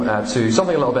to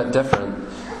something a little bit different.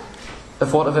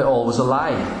 What if it all was a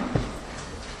lie?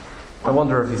 I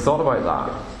wonder if you thought about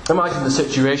that. Imagine the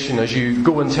situation as you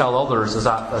go and tell others, as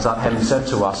that hymn said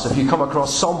to us. If you come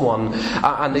across someone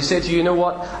and they say to you, you know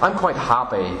what, I'm quite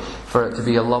happy for it to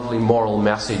be a lovely moral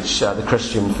message, the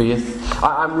Christian faith.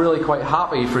 I'm really quite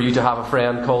happy for you to have a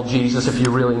friend called Jesus if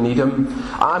you really need him.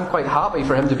 I'm quite happy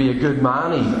for him to be a good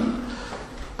man even.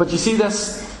 But you see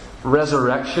this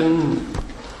resurrection,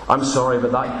 I'm sorry,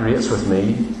 but that grates with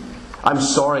me. I'm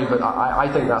sorry, but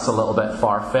I think that's a little bit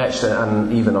far-fetched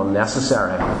and even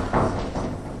unnecessary.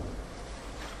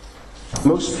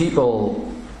 Most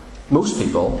people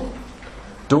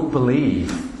don't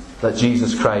believe that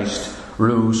Jesus Christ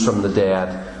rose from the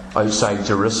dead outside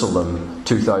Jerusalem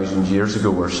 2,000 years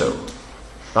ago or so.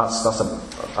 That's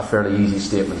a fairly easy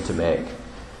statement to make.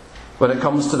 When it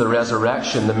comes to the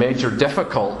resurrection, the major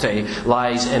difficulty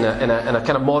lies in a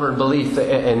kind of modern belief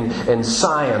in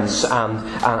science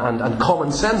and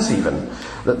common sense even,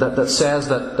 that says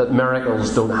that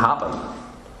miracles don't happen.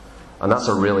 And that's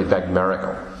a really big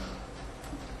miracle.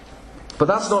 But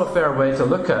that's not a fair way to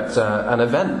look at an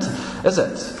event, is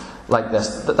it? Like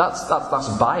this. That's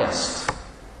biased,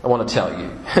 I want to tell you.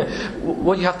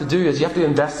 What you have to do is you have to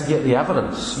investigate the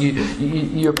evidence.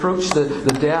 You approach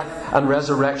the death and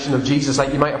resurrection of Jesus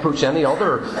like you might approach any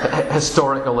other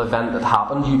historical event that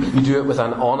happened. You do it with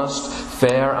an honest,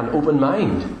 fair and open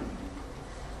mind.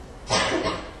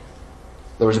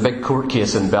 There was a big court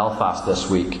case in Belfast this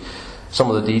week. Some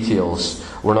of the details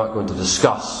we're not going to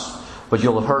discuss, but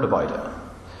you'll have heard about it.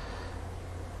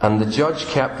 And the judge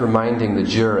kept reminding the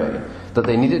jury that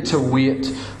they needed to wait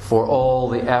for all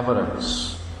the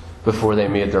evidence before they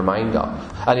made their mind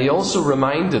up. And he also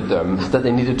reminded them that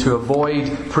they needed to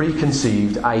avoid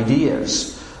preconceived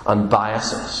ideas and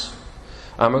biases.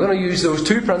 And we're going to use those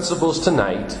two principles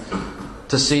tonight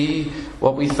to see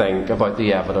what we think about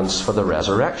the evidence for the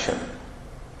resurrection.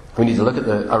 We need to look at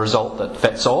a result that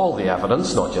fits all the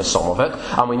evidence, not just some of it,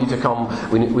 and we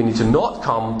need to not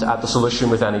come at the solution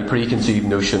with any preconceived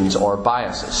notions or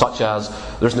biases, such as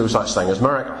there's no such thing as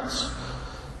miracles.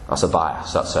 That's a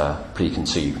bias, that's a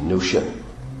preconceived notion.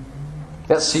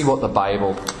 Let's see what the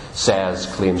Bible says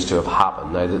claims to have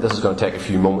happened. Now, this is going to take a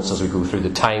few moments as we go through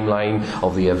the timeline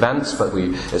of the events, but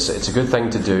it's a good thing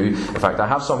to do. In fact, I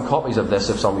have some copies of this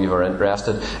if some of you are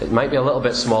interested. It might be a little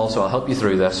bit small, so I'll help you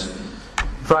through this.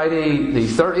 Friday the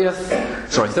 30th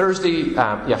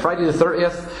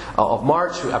of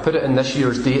March. I put it in this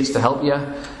year's dates to help you.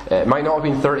 It might not have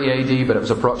been 30 AD, but it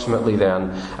was approximately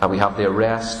then. And we have the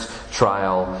arrest,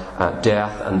 trial,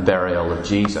 death and burial of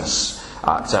Jesus.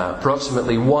 At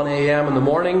approximately 1 a.m. in the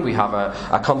morning, we have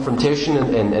a confrontation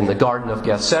in the Garden of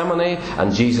Gethsemane,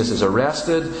 and Jesus is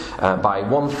arrested. By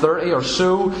 1:30 or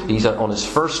so, he's on his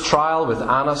first trial with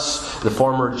Annas, the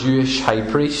former Jewish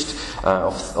high priest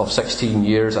of 16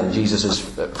 years, and Jesus is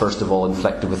first of all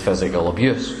inflicted with physical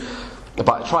abuse.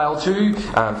 By trial 2,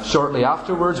 shortly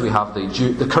afterwards, we have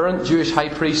the current Jewish high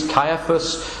priest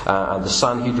Caiaphas and the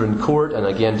Sanhedrin court, and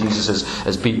again Jesus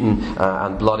is beaten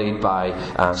and bloodied by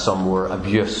some more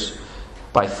abuse.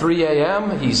 By 3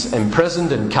 a.m. he's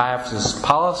imprisoned in Caiaphas'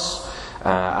 palace,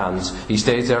 and he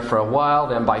stays there for a while.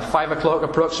 Then by 5 o'clock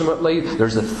approximately,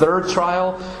 there's the third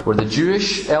trial, where the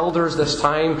Jewish elders this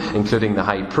time, including the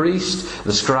high priest,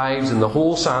 the scribes and the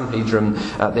whole Sanhedrin,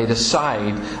 they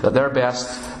decide that their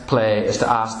best play is to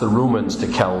ask the Romans to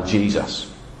kill Jesus.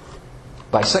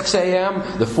 By 6 a.m.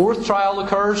 the fourth trial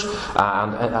occurs,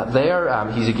 and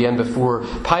there he's again before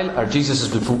Pilate, or Jesus is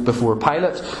before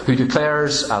Pilate, who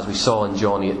declares, as we saw in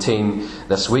John 18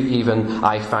 this week even,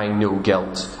 I find no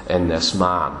guilt in this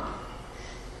man.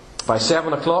 By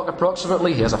 7 o'clock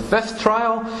approximately, he has a fifth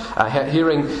trial,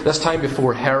 hearing this time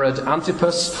before Herod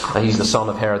Antipas. He's the son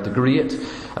of Herod the Great.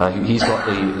 He's got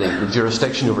the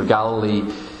jurisdiction over Galilee.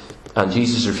 And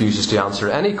Jesus refuses to answer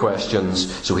any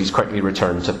questions, so he's quickly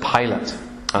returned to Pilate.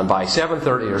 And by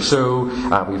 7:30 or so,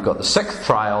 we've got the sixth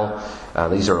trial.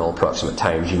 These are all approximate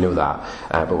times, you know that.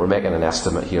 But we're making an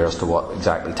estimate here as to what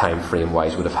exactly time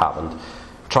frame-wise would have happened.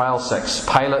 Trial 6.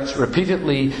 Pilate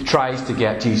repeatedly tries to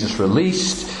get Jesus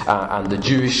released, and the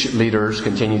Jewish leaders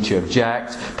continue to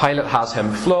object. Pilate has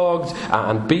him flogged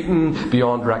and beaten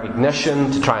beyond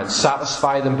recognition to try and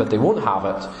satisfy them, but they won't have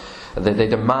it. They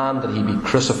demand that he be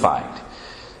crucified.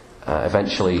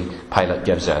 Eventually, Pilate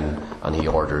gives in and he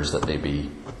orders that he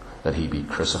be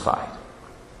crucified.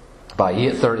 By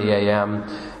 8:30 a.m.,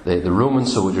 the Roman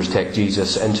soldiers take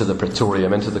Jesus into the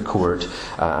praetorium, into the court,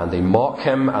 and they mock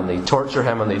him and they torture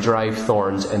him and they drive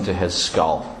thorns into his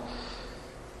skull.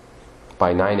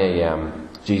 By 9 a.m.,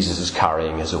 Jesus is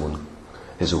carrying his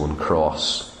own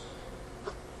cross.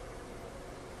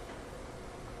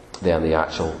 then the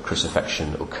actual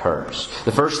crucifixion occurs.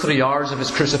 The first 3 hours of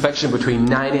his crucifixion, between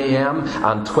 9 a.m.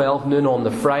 and 12 noon on the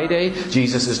Friday,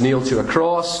 Jesus is nailed to a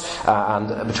cross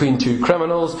and between 2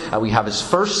 criminals. We have his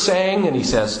first saying, and he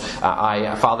says,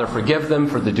 Father, forgive them,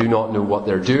 for they do not know what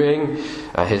they're doing.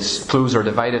 His clothes are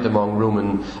divided among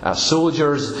Roman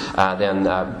soldiers. Then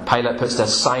Pilate puts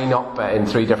this sign up in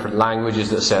 3 different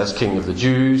languages that says, King of the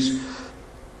Jews.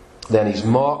 Then he's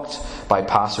mocked by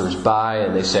passers-by,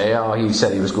 and they say, he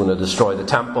said he was going to destroy the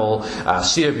temple.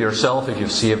 Save yourself if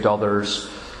you've saved others.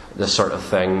 This sort of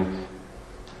thing.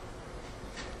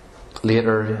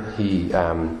 Later,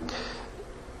 even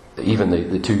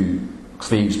the 2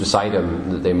 thieves beside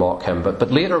him, they mock him. But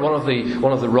later, one of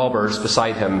the robbers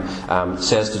beside him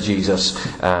says to Jesus,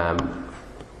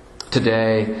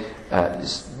 today,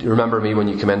 remember me when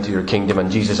you come into your kingdom.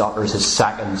 And Jesus utters his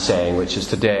second saying, which is,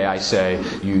 today I say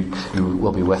you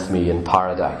will be with me in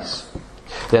paradise.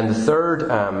 Then the third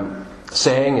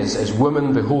saying is,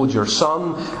 woman, behold your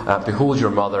son, behold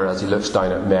your mother, as he looks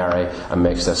down at Mary and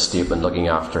makes this statement, looking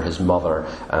after his mother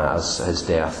as his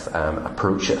death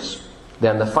approaches.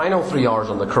 Then the final 3 hours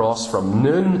on the cross, from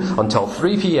noon until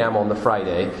 3 p.m. on the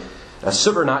Friday, a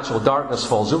supernatural darkness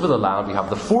falls over the land. We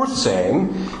have the fourth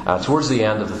saying, towards the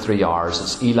end of the 3 hours.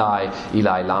 It's Eli,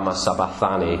 Eli, lama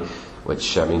sabachthani,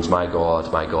 which means, my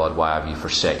God, why have you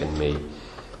forsaken me?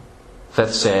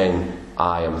 Fifth saying,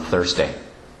 I am thirsty,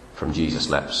 from Jesus'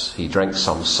 lips. He drinks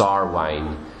some sour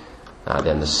wine.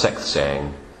 Then the sixth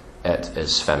saying, it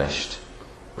is finished.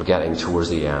 We're getting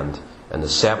towards the end. And the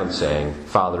seventh saying,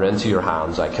 Father, into your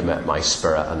hands I commit my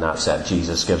spirit. And that's it.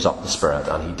 Jesus gives up the spirit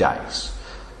and he dies.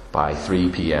 By 3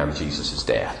 p.m. Jesus is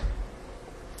dead.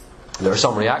 There are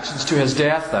some reactions to his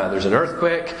death. There's an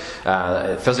earthquake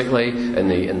physically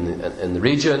in the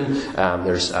region.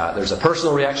 There's a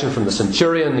personal reaction from the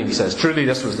centurion. He says, truly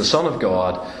this was the Son of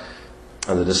God.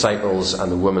 And the disciples and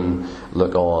the woman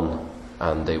look on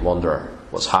and they wonder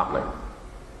what's happening.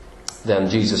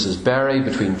 Then Jesus is buried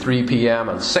between 3 p.m.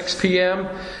 and 6 p.m.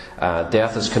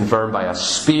 Death is confirmed by a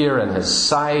spear in his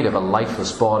side of a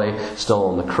lifeless body still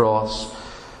on the cross.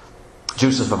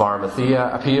 Joseph of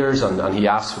Arimathea appears and he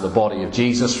asks for the body of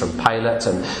Jesus from Pilate,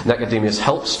 and Nicodemus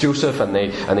helps Joseph and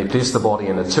they place the body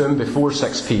in a tomb before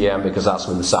 6 p.m. because that's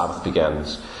when the Sabbath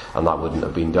begins, and that wouldn't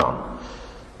have been done.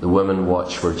 The women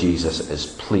watch where Jesus is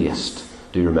placed.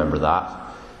 Do you remember that?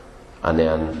 And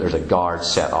then there's a guard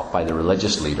set up by the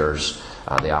religious leaders.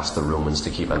 They ask the Romans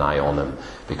to keep an eye on him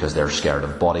because they're scared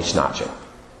of body snatching.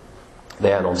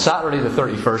 Then on Saturday the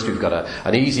 31st, we've got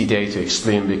an easy day to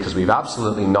explain because we've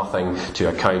absolutely nothing to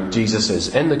account. Jesus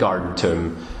is in the garden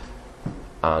tomb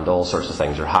and all sorts of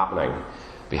things are happening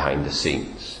behind the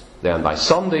scenes. Then by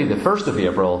Sunday, the 1st of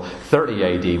April, 30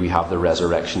 AD, we have the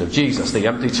resurrection of Jesus. The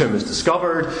empty tomb is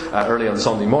discovered early on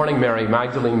Sunday morning. Mary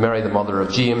Magdalene, Mary the mother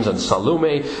of James, and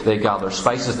Salome, they gather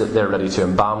spices that they're ready to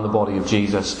embalm the body of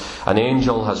Jesus. An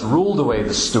angel has rolled away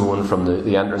the stone from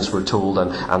the entrance, we're told,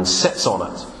 and sits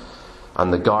on it.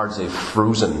 And the guards, they've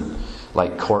frozen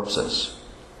like corpses.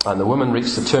 And the women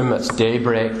reach the tomb. It's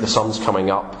daybreak, the sun's coming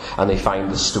up, and they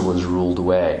find the stones rolled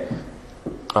away.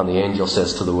 And the angel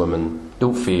says to the woman,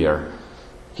 don't fear,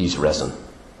 he's risen.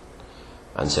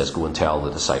 And says, go and tell the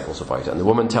disciples about it. And the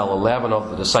women tell 11 of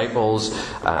the disciples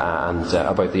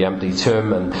about the empty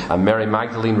tomb. And Mary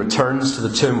Magdalene returns to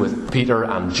the tomb with Peter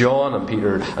and John. And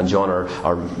Peter and John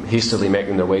are hastily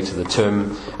making their way to the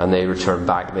tomb. And they return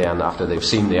back then after they've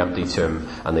seen the empty tomb.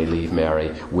 And they leave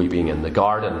Mary weeping in the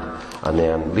garden. And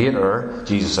then later,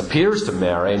 Jesus appears to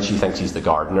Mary and she thinks he's the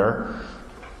gardener.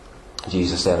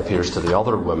 Jesus then appears to the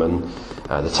other women.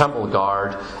 The temple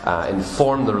guard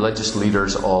inform the religious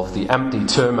leaders of the empty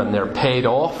tomb, and they're paid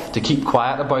off to keep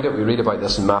quiet about it. We read about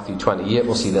this in Matthew 28.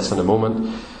 We'll see this in a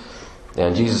moment.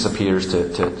 And Jesus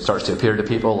starts to appear to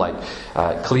people like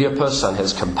Cleopas and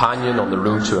his companion on the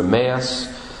road to Emmaus.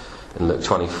 In Luke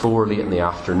 24, late in the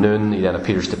afternoon, he then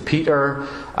appears to Peter,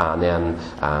 and then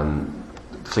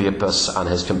Cleopas and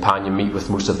his companion meet with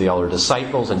most of the other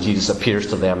disciples, and Jesus appears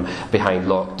to them behind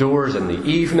locked doors in the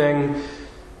evening.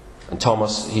 And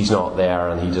Thomas, he's not there,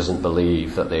 and he doesn't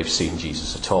believe that they've seen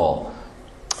Jesus at all.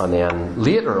 And then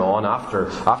later on, after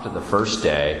the first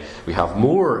day, we have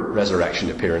more resurrection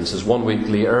appearances. 1 week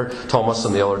later, Thomas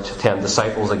and the other 10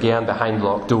 disciples, again behind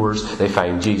locked doors, they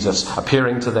find Jesus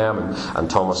appearing to them, and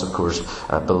Thomas, of course,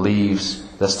 believes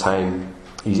this time.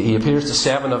 He appears to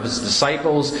 7 of his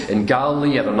disciples in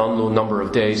Galilee at an unknown number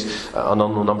of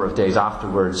days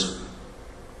afterwards.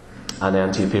 And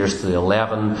then he appears to the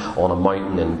 11 on a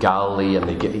mountain in Galilee, and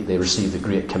they receive the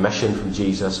Great Commission from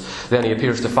Jesus. Then he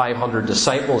appears to 500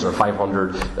 disciples or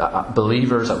 500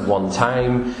 believers at one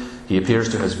time. He appears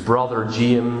to his brother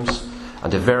James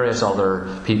and to various other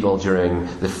people during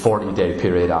the 40-day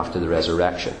period after the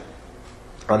resurrection.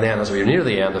 And then, as we are near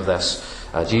the end of this,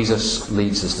 Jesus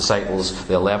leads his disciples,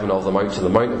 the 11 of them, out to the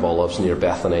Mount of Olives near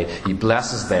Bethany. He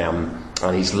blesses them,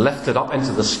 and he's lifted up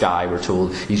into the sky, we're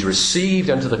told. He's received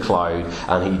into the cloud,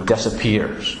 and he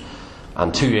disappears.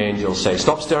 And two angels say,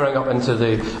 "Stop staring up into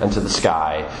the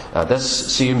sky. This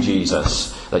same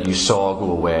Jesus that you saw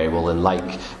go away will in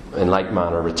like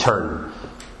manner return."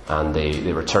 And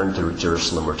they return to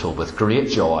Jerusalem, we're told, with great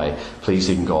joy,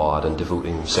 pleasing God and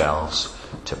devoting themselves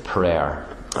to prayer.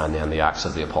 And then the Acts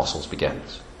of the Apostles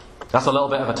begins. That's a little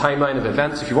bit of a timeline of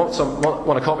events. If you want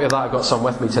a copy of that, I've got some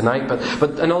with me tonight.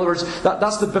 But in other words,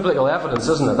 that's the biblical evidence,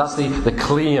 isn't it? That's the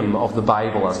claim of the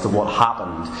Bible as to what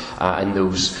happened in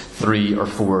those 3 or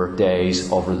 4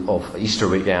 days of Easter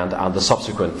weekend and the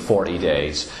subsequent 40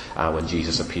 days when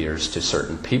Jesus appears to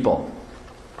certain people.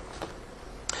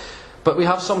 But we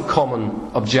have some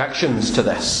common objections to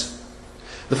this.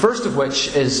 The first of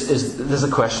which is there's a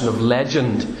question of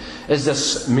legend. Is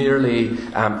this merely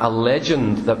a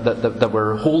legend that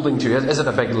we're holding to? Is it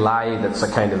a big lie that's a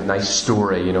kind of nice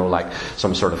story, like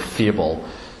some sort of fable,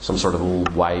 some sort of old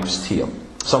wives' tale?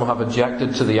 Some have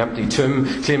objected to the empty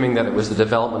tomb, claiming that it was the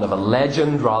development of a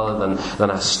legend rather than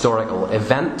a historical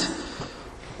event.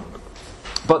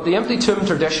 But the empty tomb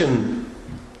tradition,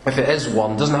 if it is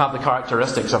one, doesn't have the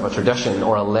characteristics of a tradition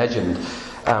or a legend.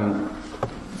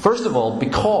 First of all,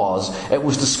 because it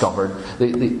was discovered,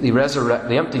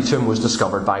 the empty tomb was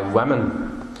discovered by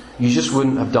women. You just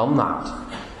wouldn't have done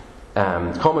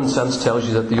that. Common sense tells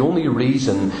you that the only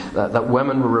reason that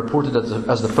women were reported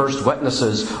as the first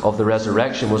witnesses of the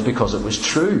resurrection was because it was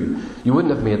true. You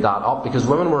wouldn't have made that up, because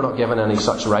women were not given any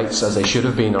such rights as they should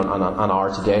have been on our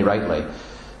today, rightly.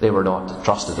 They were not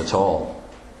trusted at all.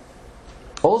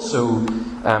 Also,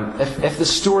 if the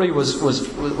story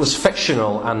was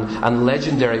fictional and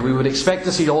legendary, we would expect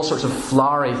to see all sorts of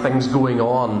flowery things going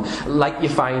on, like you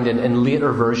find in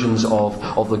later versions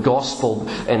of the Gospel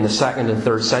in the 2nd and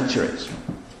 3rd centuries.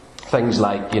 Things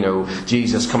like,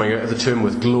 Jesus coming out of the tomb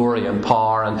with glory and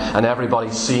power, and everybody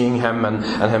seeing him, and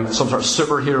him, some sort of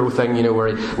superhero thing,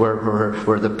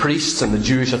 where the priests and the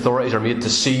Jewish authorities are made to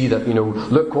see that,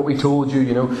 look what we told you,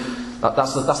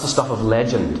 That's the stuff of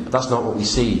legend. But that's not what we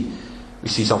see. We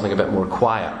see something a bit more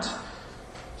quiet,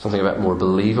 something a bit more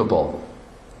believable.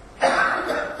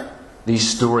 These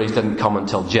stories didn't come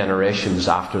until generations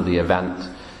after the event,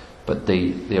 but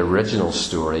the original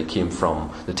story came from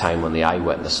the time when the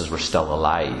eyewitnesses were still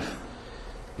alive.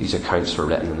 These accounts were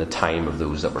written in the time of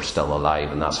those that were still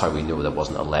alive, and that's how we know that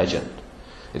wasn't a legend.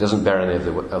 It doesn't bear any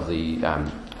of the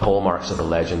hallmarks of the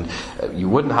legend. You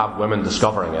wouldn't have women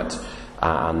discovering it.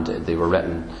 And they were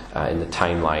written in the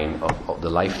timeline of the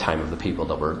lifetime of the people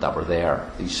that were there,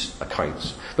 these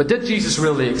accounts. But did Jesus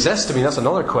really exist? That's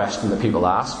another question that people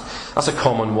ask. That's a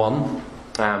common one.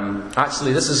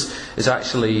 Actually, this is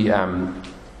actually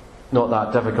not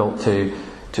that difficult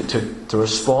to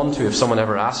respond to if someone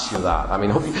ever asks you that. I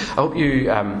hope you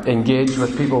engage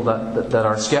with people that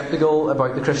are sceptical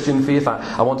about the Christian faith.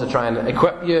 I want to try and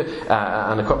equip you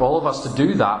and equip all of us to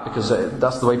do that, because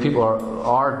that's the way people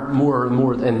are more and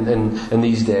more in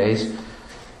these days.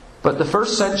 But the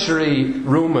 1st century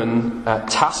Roman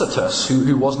Tacitus,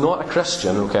 who was not a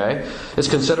Christian, is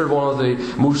considered one of the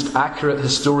most accurate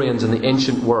historians in the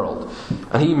ancient world.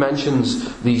 And he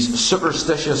mentions these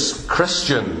superstitious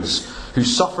Christians who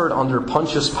suffered under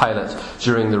Pontius Pilate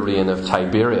during the reign of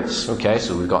Tiberius.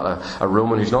 So we've got a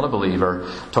Roman who's not a believer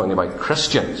talking about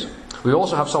Christians. We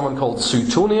also have someone called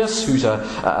Suetonius, who's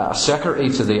a secretary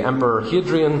to the Emperor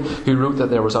Hadrian, who wrote that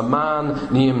there was a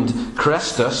man named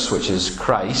Christus, which is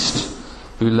Christ,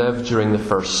 who lived during the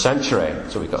 1st century.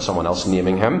 So we've got someone else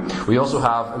naming him. We also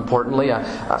have, importantly,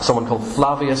 someone called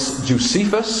Flavius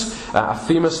Josephus, a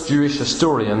famous Jewish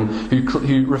historian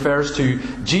who refers to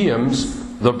James,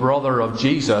 the brother of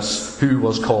Jesus, who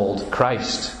was called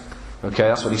Christ.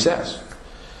 That's what he says.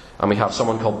 And we have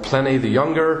someone called Pliny the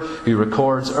Younger, who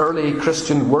records early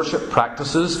Christian worship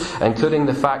practices, including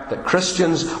the fact that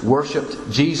Christians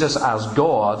worshipped Jesus as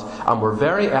God and were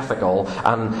very ethical,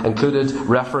 and included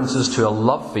references to a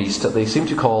love feast that they seem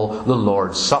to call the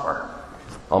Lord's Supper.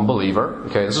 Unbeliever.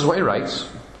 This is what he writes.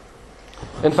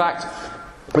 In fact,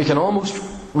 we can almost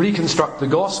reconstruct the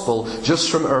Gospel just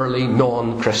from early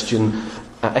non-Christian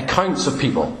accounts of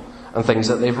people and things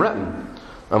that they've written.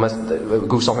 It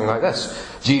goes something like this.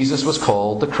 Jesus was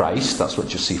called the Christ, that's what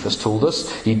Josephus told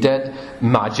us. He did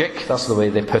magic, that's the way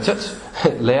they put it.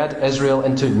 Led Israel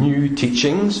into new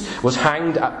teachings, was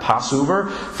hanged at Passover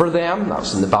for them,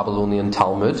 that's in the Babylonian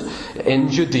Talmud. In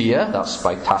Judea, that's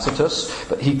by Tacitus.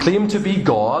 But he claimed to be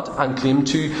God and claimed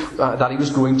that he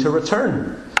was going to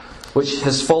return, which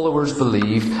his followers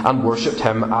believed and worshipped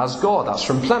him as God. That's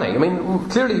from Pliny. I mean,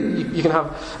 clearly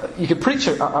you could preach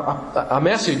a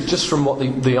message just from what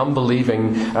the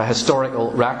unbelieving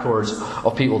historical records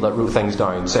of people that wrote things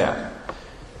down said.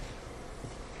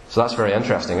 So that's very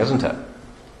interesting, isn't it?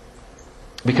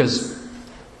 Because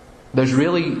there's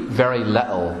really very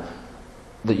little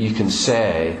that you can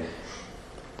say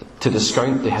to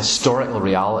discount the historical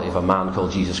reality of a man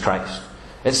called Jesus Christ.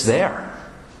 It's there.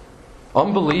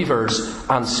 Unbelievers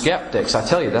and skeptics, I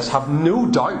tell you this, have no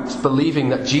doubt believing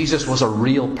that Jesus was a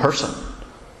real person.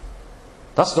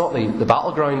 That's not the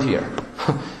battleground here.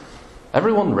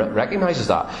 Everyone recognises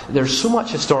that. There's so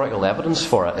much historical evidence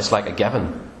for it, it's like a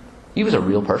given. He was a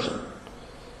real person.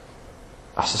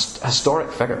 A historic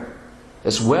figure.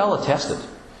 It's well attested.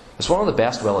 It's one of the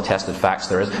best well attested facts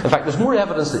there is. In fact, there's more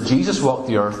evidence that Jesus walked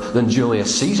the earth than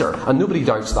Julius Caesar, and nobody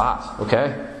doubts that,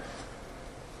 okay?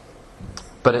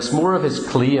 But it's more of his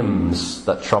claims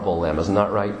that trouble them, isn't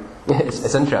that right?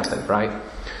 It's interesting, right?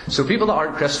 So people that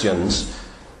aren't Christians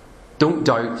don't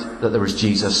doubt that there was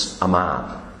Jesus a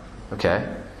man.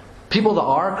 Okay? People that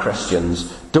are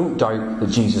Christians don't doubt that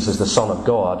Jesus is the Son of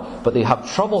God, but they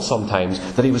have trouble sometimes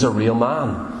that he was a real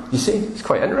man. You see? It's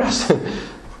quite interesting.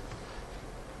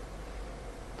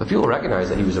 But people recognise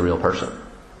that he was a real person.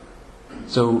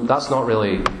 So that's not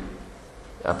really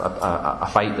a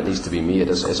fight that needs to be made.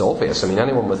 It's obvious. I mean,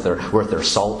 anyone worth their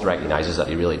salt recognises that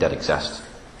he really did exist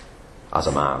as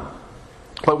a man.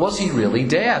 But was he really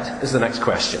dead, is the next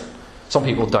question. Some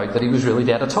people doubt that he was really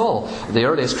dead at all. The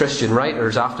earliest Christian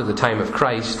writers after the time of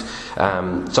Christ,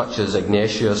 such as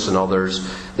Ignatius and others,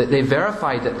 they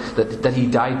verified that he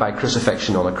died by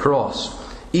crucifixion on a cross.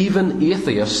 Even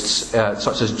atheists,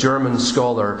 such as German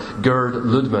scholar Gerd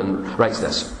Ludman, writes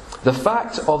this: "The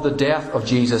fact of the death of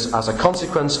Jesus as a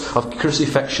consequence of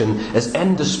crucifixion is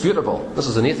indisputable." This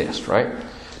is an atheist, right?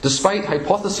 "Despite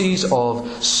hypotheses of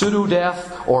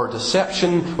pseudo-death or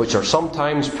deception which are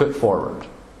sometimes put forward."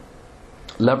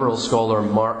 Liberal scholar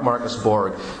Marcus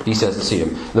Borg, he says the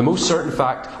same. "The most certain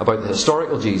fact about the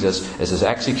historical Jesus is his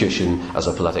execution as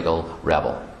a political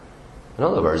rebel." In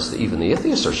other words, even the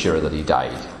atheists are sure that he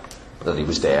died, that he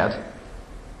was dead.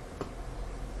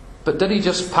 But did he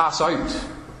just pass out?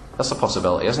 That's a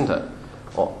possibility, isn't it?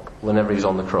 Whenever he's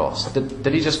on the cross.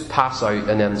 Did he just pass out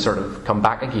and then sort of come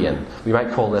back again? We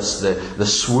might call this the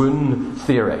swoon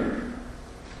theory.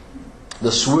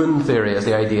 The swoon theory is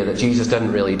the idea that Jesus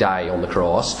didn't really die on the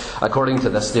cross. According to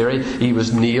this theory, he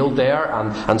was nailed there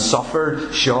and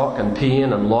suffered shock and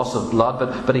pain and loss of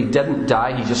blood, but he didn't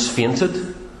die, he just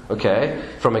fainted, okay,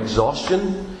 from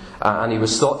exhaustion. And he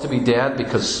was thought to be dead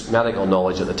because medical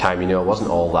knowledge at the time, it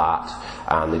wasn't all that.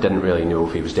 And they didn't really know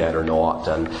if he was dead or not.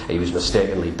 And he was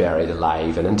mistakenly buried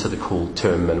alive and into the cold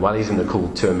tomb. And while he's in the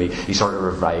cold tomb, he sort of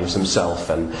revives himself.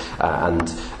 And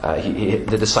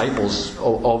the disciples,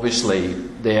 obviously,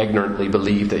 they ignorantly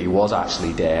believed that he was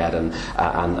actually dead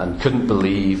and couldn't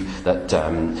believe that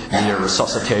mere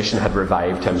resuscitation had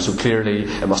revived him. So clearly,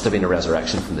 it must have been a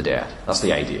resurrection from the dead. That's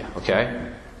the idea, okay?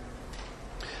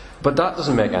 But that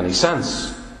doesn't make any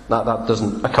sense. That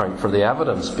doesn't account for the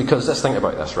evidence. Because let's think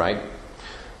about this, right?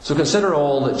 So consider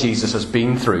all that Jesus has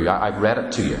been through. I've read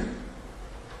it to you.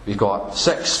 We've got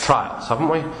 6 trials, haven't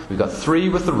we? We've got 3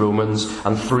 with the Romans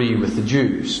and 3 with the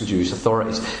Jewish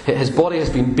authorities. His body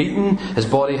has been beaten. His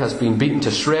body has been beaten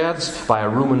to shreds by a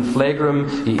Roman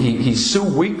flagrum. He's so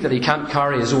weak that he can't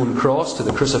carry his own cross to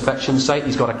the crucifixion site.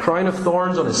 He's got a crown of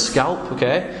thorns on his scalp,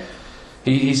 okay?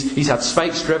 He's had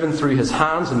spikes driven through his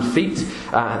hands and feet.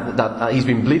 He's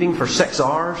been bleeding for 6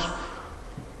 hours.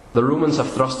 The Romans have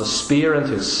thrust a spear into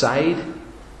his side.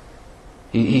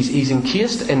 He's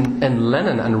encased in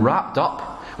linen and wrapped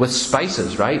up with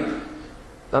spices, right?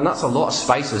 And that's a lot of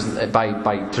spices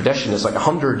by tradition. It's like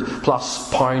 100 plus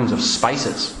pounds of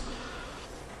spices.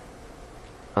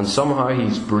 And somehow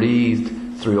he's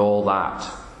breathed through all that.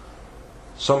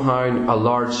 Somehow a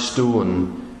large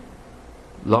stone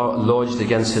lodged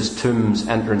against his tomb's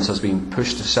entrance has been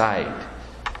pushed aside.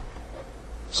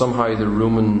 Somehow the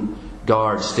Roman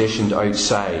guard stationed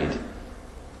outside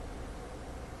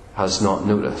has not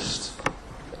noticed.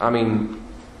 I mean,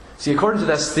 see, according to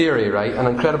this theory, right, an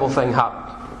incredible thing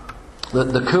happened.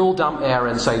 The cool, damp air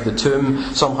inside the tomb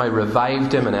somehow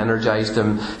revived him and energized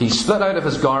him. He split out of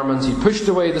his garments, he pushed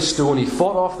away the stone, he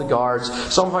fought off the guards,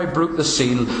 somehow broke the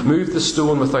seal, moved the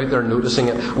stone without their noticing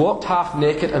it, walked half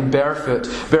naked and barefoot,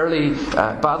 barely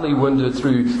badly wounded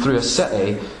through a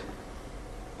city,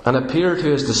 and appeared to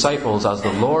his disciples as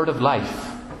the Lord of life.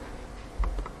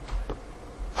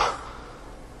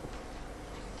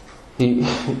 You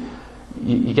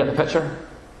get the picture?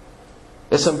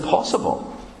 It's impossible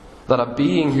that a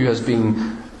being who has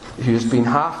been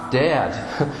half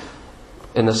dead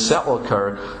in the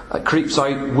sepulchre creeps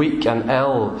out weak and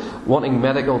ill, wanting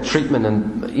medical treatment,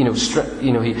 and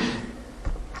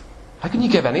how can you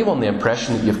give anyone the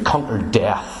impression that you've conquered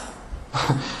death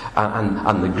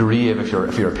and the grave if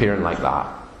you're appearing like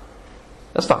that?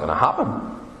 That's not going to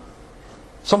happen.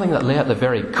 Something that lay at the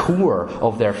very core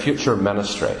of their future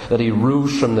ministry, that he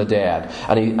rose from the dead,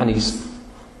 and he's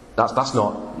that's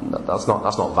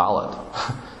not valid.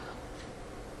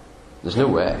 There's no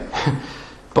way.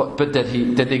 But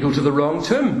did they go to the wrong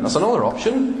tomb? That's another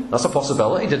option. That's a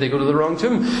possibility. Did they go to the wrong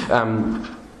tomb?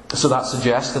 So that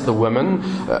suggests that the women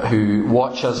who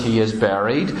watch as he is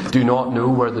buried do not know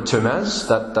where the tomb is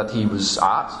that he was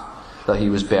at, that he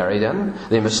was buried in.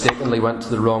 They mistakenly went to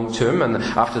the wrong tomb, and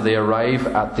after they arrive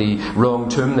at the wrong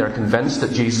tomb, they're convinced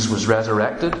that Jesus was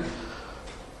resurrected.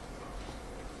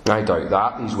 I doubt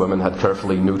that. These women had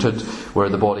carefully noted where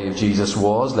the body of Jesus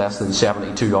was less than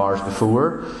 72 hours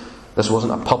before. This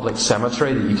wasn't a public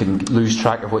cemetery that you can lose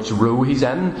track of which row he's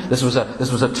in. This was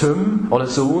a tomb on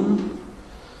its own.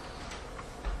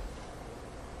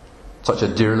 Such a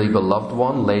dearly beloved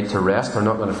one laid to rest. They're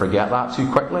not going to forget that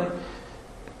too quickly.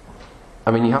 I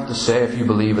mean, you have to say, if you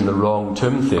believe in the wrong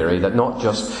tomb theory, that not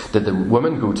just did the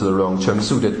women go to the wrong tomb,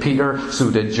 so did Peter, so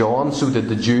did John, so did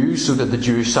the Jews, so did the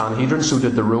Jewish Sanhedrin, so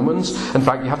did the Romans. In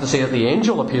fact, you have to say that the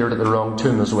angel appeared at the wrong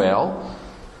tomb as well.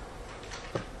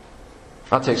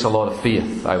 That takes a lot of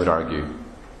faith, I would argue.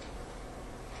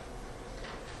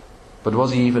 But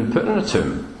was he even put in a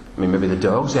tomb? I mean, maybe the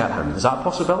dogs ate him. Is that a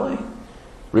possibility?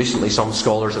 Recently, some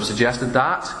scholars have suggested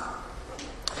that.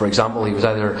 For example, he was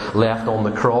either left on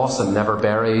the cross and never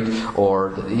buried,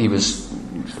 or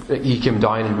he came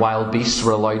down and wild beasts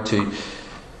were allowed to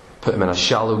put him in a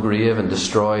shallow grave and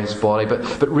destroy his body.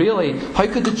 But really, how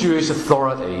could the Jewish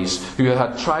authorities, who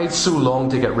had tried so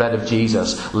long to get rid of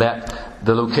Jesus, let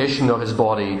the location of his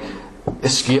body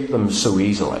escape them so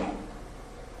easily?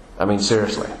 I mean,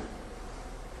 seriously.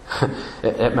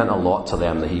 It meant a lot to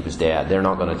them that he was dead. They're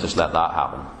not going to just let that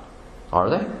happen, are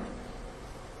they?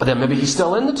 But then maybe he's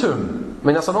still in the tomb. I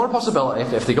mean, that's another possibility.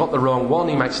 If they got the wrong one,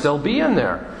 he might still be in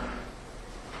there.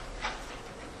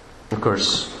 Of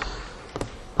course,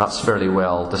 that's fairly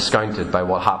well discounted by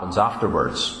what happens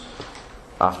afterwards.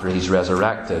 After he's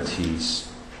resurrected,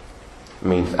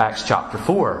 Acts chapter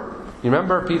 4. You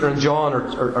remember Peter and John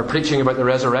are preaching about the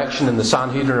resurrection, and the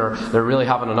Sanhedrin they're really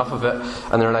having enough of it.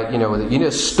 And they're like, you need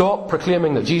to stop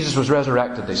proclaiming that Jesus was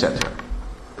resurrected, they said to him.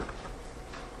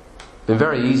 It's been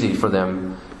very easy for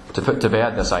them to put to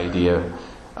bed this idea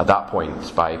at that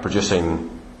point by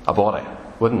producing a body,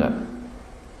 wouldn't it?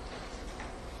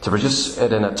 To produce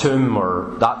it in a tomb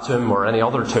or that tomb or any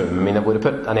other tomb, I mean, it would have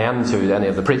put an end to any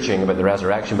of the preaching about the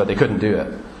resurrection, but they couldn't do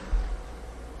it.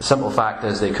 The simple fact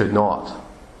is they could not.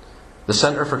 The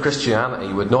centre for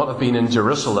Christianity would not have been in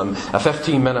Jerusalem, a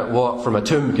 15-minute walk from a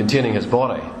tomb containing his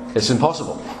body. It's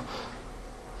impossible.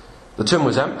 The tomb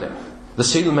was empty. The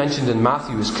seal mentioned in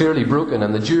Matthew is clearly broken,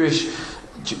 and the Jews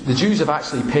have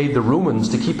actually paid the Romans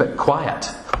to keep it quiet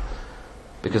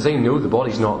because they know the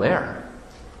body's not there.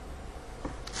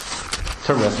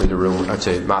 Turn with me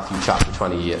to Matthew chapter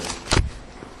 28,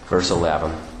 verse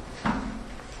 11.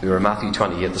 We were in Matthew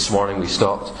 28 this morning. We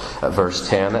stopped at verse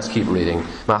 10. Let's keep reading.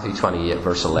 Matthew 28,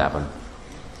 verse 11.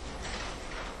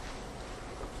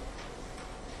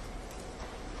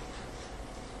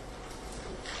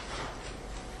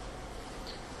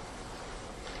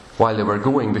 While they were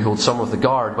going, behold, some of the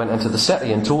guard went into the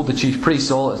city and told the chief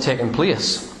priests all that had taken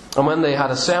place. And when they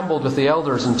had assembled with the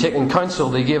elders and taken counsel,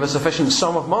 they gave a sufficient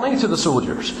sum of money to the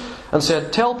soldiers, and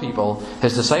said, "Tell people,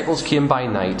 his disciples came by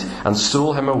night and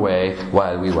stole him away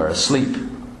while we were asleep.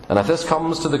 And if this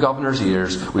comes to the governor's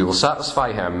ears, we will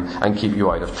satisfy him and keep you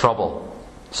out of trouble."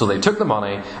 So they took the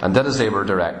money and did as they were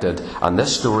directed, and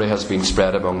this story has been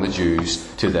spread among the Jews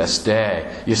to this day.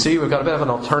 You see, we've got a bit of an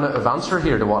alternative answer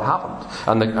here to what happened,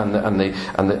 and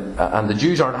the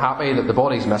Jews aren't happy that the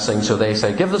body's missing, so they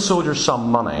say, "Give the soldiers some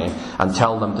money and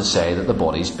tell them to say that the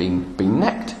body's been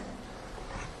nicked."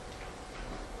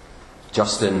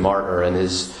 Justin Martyr, in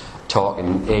his talk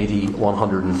in AD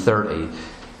 130,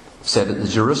 said that the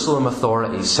Jerusalem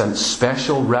authorities sent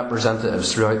special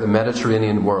representatives throughout the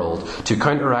Mediterranean world to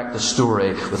counteract the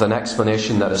story with an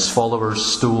explanation that his followers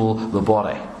stole the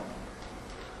body.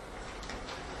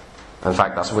 In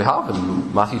fact, that's what we have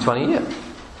in Matthew 28.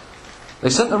 They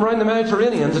sent them around the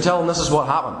Mediterranean to tell them this is what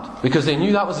happened, because they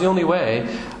knew that was the only way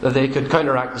that they could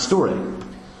counteract the story.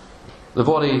 The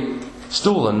body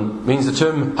stolen means the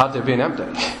tomb had to have been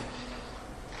empty.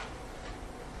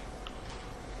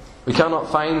 We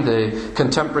cannot find the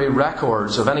contemporary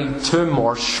records of any tomb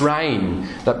or shrine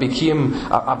that became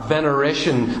a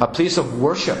veneration, a place of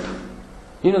worship.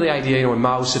 You know the idea, when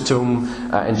Mao Zedong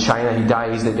in China, he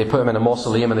dies, they put him in a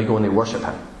mausoleum and they go and they worship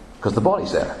him, because the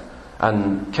body's there.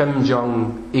 And Kim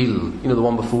Jong-il, the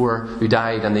one before, who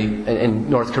died in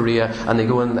North Korea, and they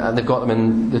go in and they've got them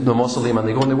in the mausoleum and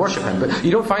they go and they worship him. But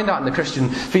you don't find that in the Christian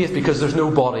faith, because there's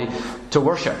no body to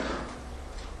worship.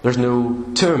 There's no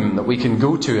tomb that we can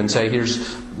go to and say,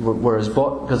 here's where his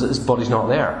body, because his body's not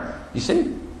there. You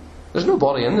see? There's no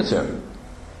body in the tomb.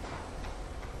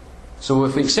 So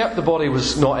if we accept the body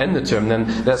was not in the tomb,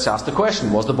 then let's ask the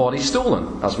question, was the body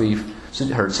stolen? As we've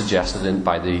heard suggested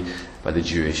by the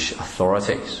Jewish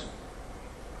authorities.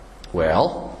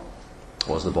 Well,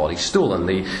 was the body stolen?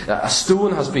 A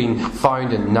stone has been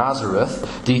found in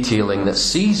Nazareth detailing that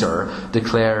Caesar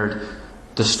declared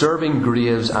disturbing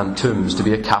graves and tombs to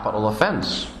be a capital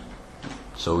offence.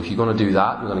 So if you're going to do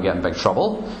that, you're going to get in big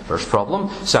trouble. First problem.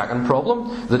 Second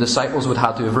problem, the disciples would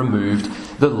have to have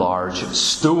removed the large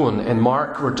stone. In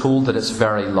Mark, we're told that it's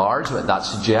very large. That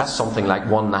suggests something like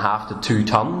 1.5 to 2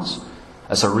 tons.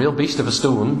 It's a real beast of a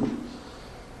stone.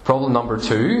 Problem number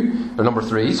 3,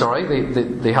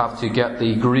 they have to get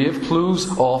the grave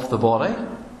clothes off the body.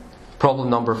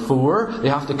 Problem number 4, they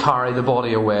have to carry the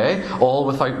body away, all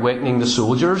without wakening the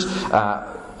soldiers,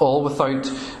 all without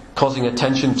causing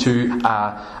attention to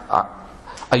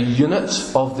a unit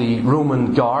of the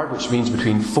Roman guard, which means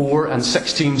between 4 and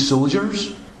 16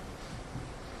 soldiers.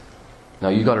 Now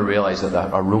you've got to realise that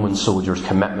a Roman soldier's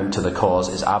commitment to the cause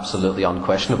is absolutely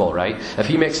unquestionable, right? If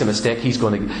he makes a mistake, he's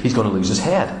going to lose his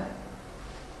head.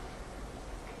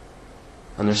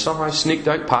 And they're somehow sneaked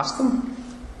out past them?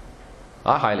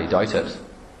 I highly doubt it.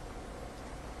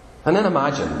 And then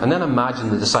imagine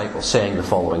the disciples saying the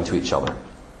following to each other.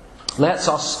 Let's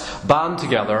us band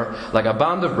together like a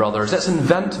band of brothers. Let's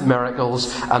invent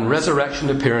miracles and resurrection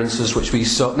appearances which we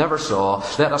never saw.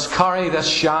 Let us carry this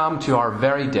sham to our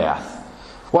very death.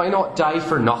 Why not die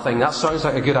for nothing? That sounds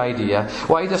like a good idea.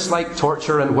 Why dislike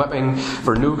torture and whipping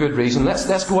for no good reason?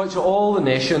 Let's go out to all the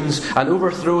nations and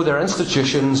overthrow their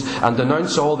institutions and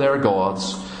denounce all their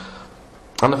gods.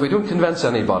 And if we don't convince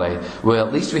anybody, well,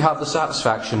 at least we have the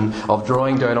satisfaction of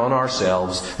drawing down on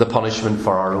ourselves the punishment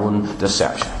for our own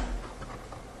deception.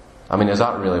 I mean, is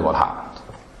that really what happened?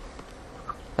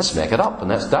 Let's make it up and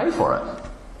let's die for it.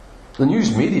 The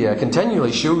news media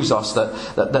continually shows us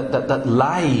that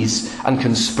lies and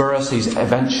conspiracies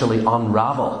eventually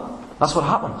unravel. That's what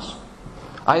happens.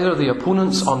 Either the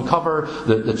opponents uncover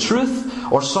the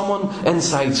truth, or someone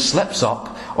inside slips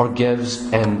up or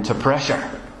gives in to pressure.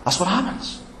 That's what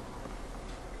happens.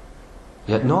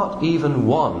 Yet not even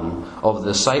one of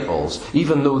the disciples,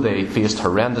 even though they faced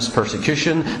horrendous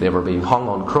persecution, they were being hung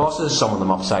on crosses, some of them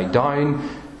upside down,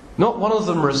 not one of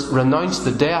them renounced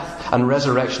the death and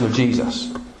resurrection of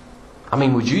Jesus. I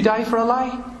mean, would you die for a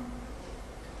lie?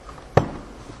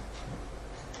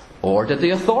 Or did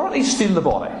the authorities steal the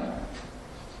body?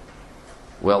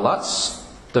 Well, that's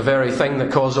the very thing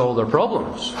that caused all their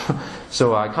problems.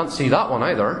 So I can't see that one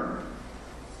either.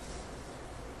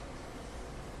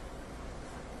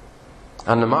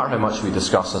 And no matter how much we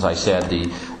discuss, as I said,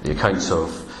 the accounts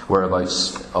of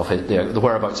whereabouts of the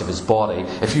whereabouts of his body,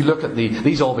 if you look at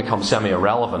these all become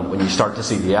semi-irrelevant when you start to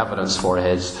see the evidence for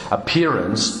his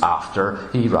appearance after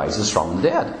he rises from the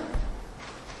dead.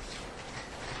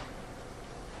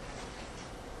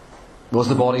 Was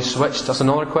the body switched? That's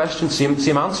another question.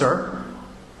 Same answer.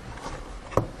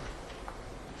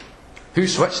 Who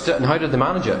switched it and how did they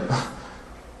manage it?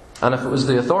 And if it was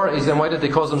the authorities, then why did they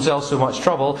cause themselves so much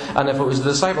trouble? And if it was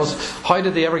the disciples, how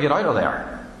did they ever get out of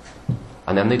there?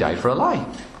 And then they died for a lie.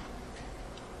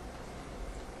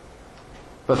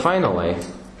 But finally,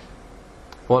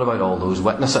 what about all those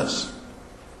witnesses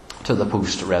to the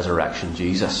post-resurrection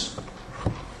Jesus?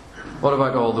 What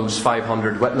about all those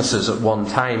 500 witnesses at one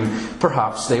time?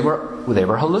 Perhaps they were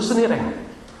hallucinating.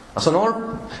 That's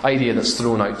another idea that's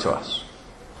thrown out to us.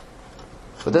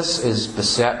 But this is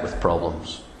beset with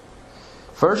problems.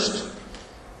 First,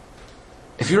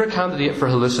 if you're a candidate for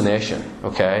hallucination,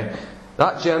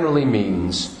 that generally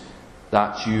means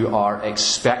that you are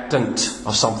expectant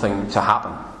of something to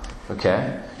happen.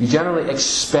 Okay? You generally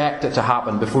expect it to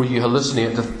happen before you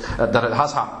hallucinate that it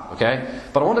has happened. Okay?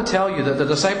 But I want to tell you that the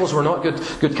disciples were not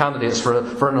good candidates for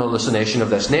an hallucination of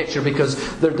this nature, because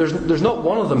there's not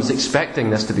one of them is expecting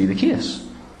this to be the case.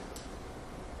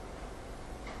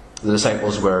 The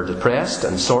disciples were depressed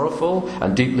and sorrowful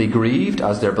and deeply grieved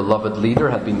as their beloved leader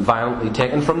had been violently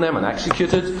taken from them and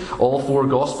executed. All 4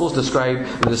 Gospels describe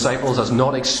the disciples as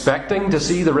not expecting to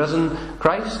see the risen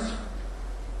Christ.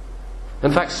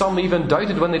 In fact, some even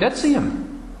doubted when they did see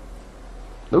him.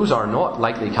 Those are not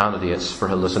likely candidates for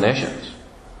hallucinations.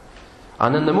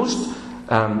 And then the most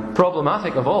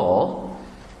problematic of all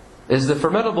is the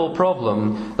formidable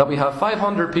problem that we have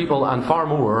 500 people and far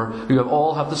more who have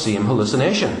all had the same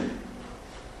hallucination.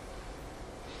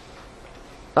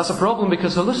 That's a problem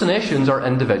because hallucinations are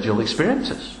individual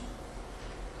experiences.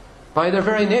 By their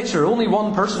very nature, only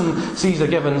one person sees a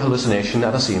given hallucination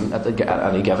at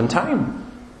any given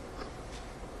time.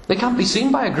 They can't be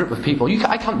seen by a group of people.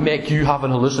 I can't make you have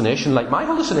an hallucination like my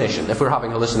hallucination if we're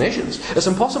having hallucinations. It's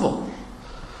impossible.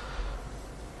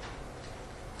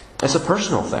 It's a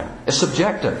personal thing. It's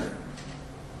subjective.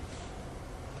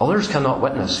 Others cannot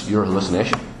witness your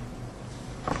hallucination.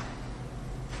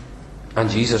 And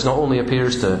Jesus not only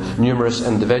appears to numerous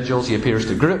individuals, he appears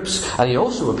to groups, and he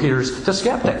also appears to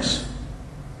skeptics.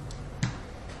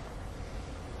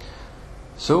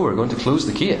 So we're going to close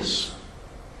the case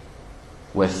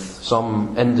with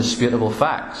some indisputable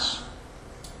facts.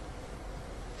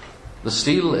 The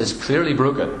steel is clearly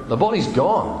broken. The body's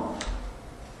gone.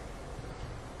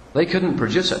 They couldn't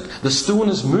produce it. The stone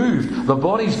is moved. The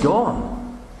body's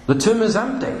gone. The tomb is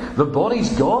empty. The body's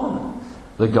gone.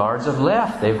 The guards have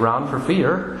left. They've ran for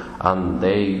fear, and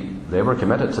they were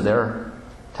committed to their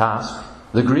task.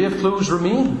 The grave clothes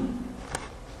remain.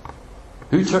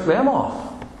 Who took them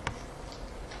off?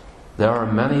 There are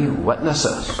many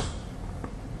witnesses,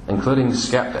 including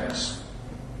skeptics,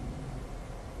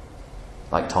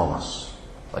 like Thomas,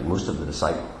 like most of the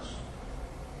disciples.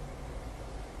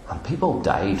 And people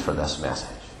died for this message.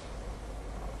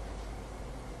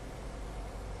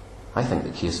 I think the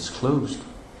case is closed.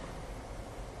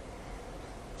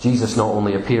 Jesus not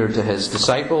only appeared to his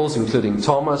disciples, including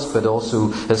Thomas, but also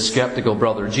his skeptical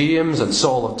brother James and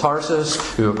Saul of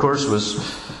Tarsus, who of course was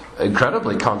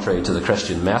incredibly contrary to the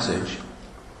Christian message.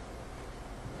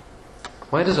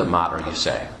 Why does it matter, you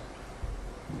say?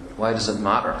 Why does it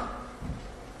matter?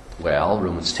 Well,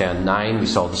 Romans 10:9, we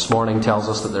saw this morning, tells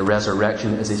us that the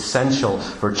resurrection is essential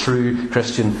for true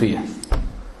Christian faith.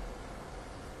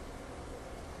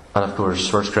 And of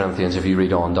course, 1 Corinthians, if you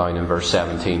read on down in verse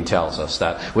 17, tells us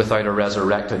that without a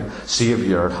resurrected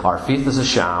Saviour, our faith is a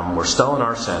sham, we're still in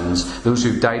our sins, those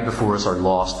who've died before us are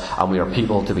lost, and we are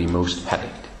people to be most pitied.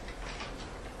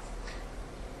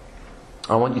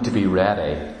 I want you to be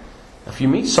ready. If you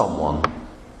meet someone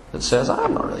that says,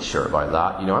 I'm not really sure about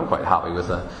that, I'm quite happy with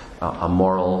a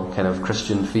moral kind of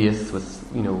Christian faith with,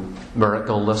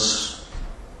 miracleless.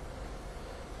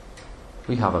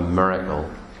 We have a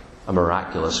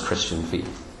miraculous Christian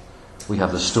faith. We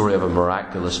have the story of a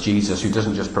miraculous Jesus who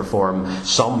doesn't just perform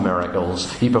some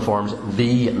miracles, he performs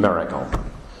the miracle,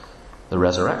 the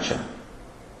resurrection.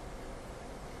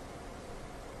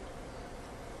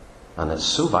 And it's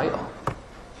so vital.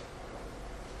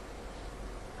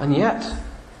 And yet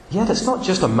it's not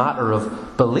just a matter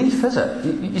of belief, is it?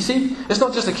 You see, it's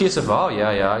not just a case of,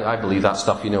 I believe that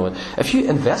stuff, And if you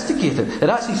investigate it, it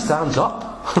actually stands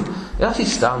up. It actually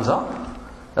stands up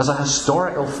as a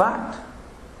historical fact.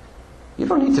 You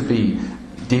don't need to be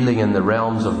dealing in the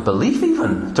realms of belief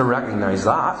even to recognise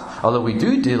that. Although we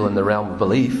do deal in the realm of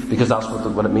belief, because that's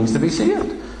what it means to be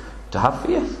saved, to have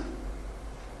faith.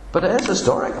 But it is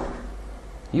historical.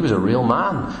 He was a real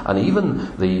man, and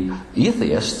even the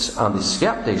atheists and the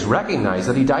skeptics recognise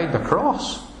that he died on the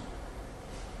cross.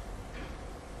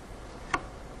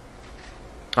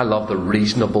 I love the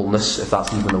reasonableness, if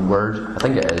that's even a word, I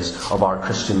think it is, of our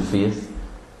Christian faith.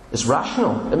 It's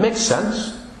rational. It makes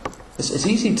sense. It's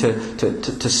easy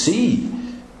to see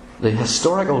the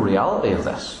historical reality of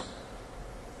this.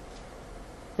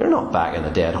 You're not backing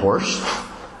a dead horse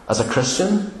as a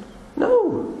Christian.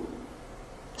 No.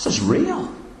 This is real.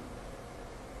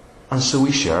 And so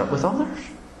we share it with others.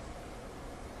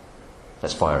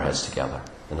 Let's bow our heads together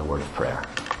in a word of prayer.